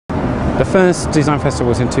The first design festival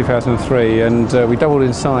was in 2003, and we doubled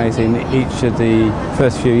in size in each of the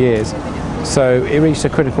first few years. So it reached a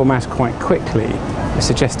critical mass quite quickly. It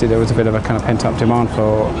suggested there was a bit of a kind of pent-up demand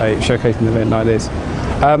for a showcasing event like this.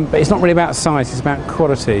 But it's not really about size, it's about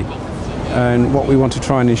quality. And what we want to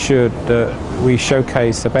try and ensure that we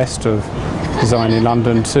showcase the best of design in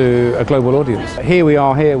London to a global audience. Here we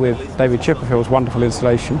are here with David Chipperfield's wonderful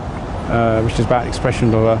installation, which is about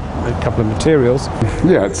expression of a couple of materials.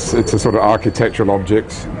 Yeah, it's a sort of architectural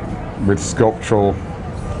object with sculptural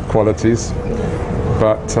qualities,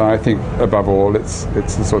 but I think above all it's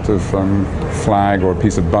a sort of flag or a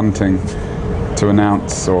piece of bunting to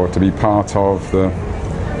announce or to be part of the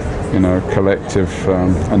collective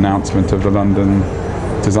announcement of the London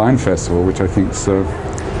Design Festival, which I think is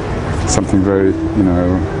something very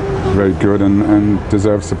very good and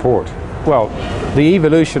deserves support. Well, the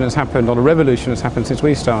evolution has happened, or the revolution has happened since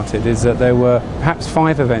we started, is that there were perhaps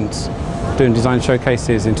 5 events doing design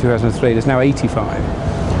showcases in 2003. There's now 85.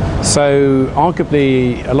 So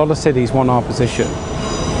arguably a lot of cities want our position,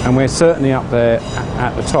 and we're certainly up there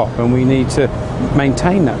at the top, and we need to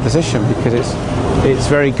maintain that position because it's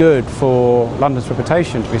very good for London's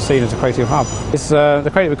reputation to be seen as a creative hub.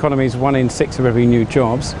 The creative economy is 1 in 6 of every new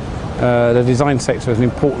jobs. The design sector is an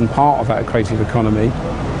important part of that creative economy,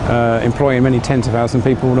 employing many tens of thousands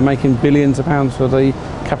of people and making billions of pounds for the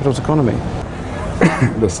capital's economy.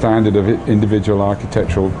 The standard of individual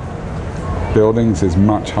architectural buildings is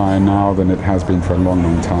much higher now than it has been for a long,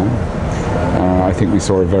 long time. I think we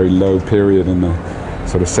saw a very low period in the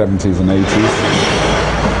sort of 70s and 80s.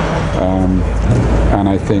 And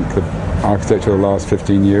I think the architecture of the last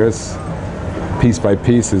 15 years, piece by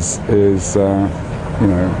piece, the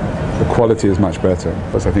quality is much better.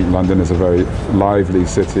 Because I think London is a very lively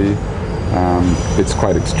city. It's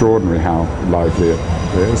quite extraordinary how lively it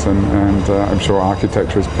is, and I'm sure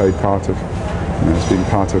architecture has played part of, it's been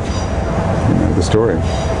part of the story.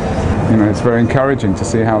 It's very encouraging to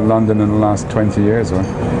see how London in the last 20 years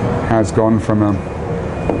has gone from a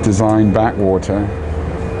design backwater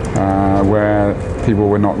where people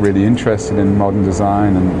were not really interested in modern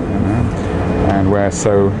design, and where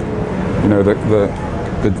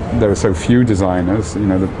there were so few designers.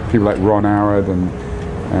 The people like Ron Arad and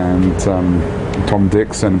Tom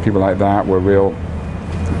Dixon, people like that, were real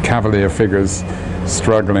cavalier figures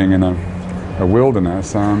struggling in a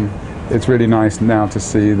wilderness. It's really nice now to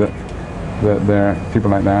see that there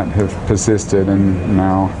people like that have persisted, and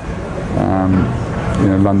now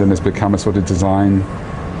London has become a sort of design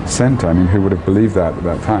centre. I mean, who would have believed that at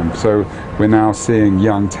that time? So we're now seeing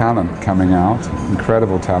young talent coming out,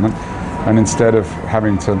 incredible talent, and instead of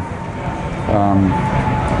having to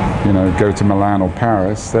go to Milan or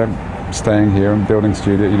Paris, they're staying here and building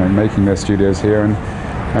making their studios here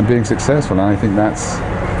and being successful. And I think that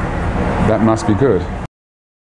must be good.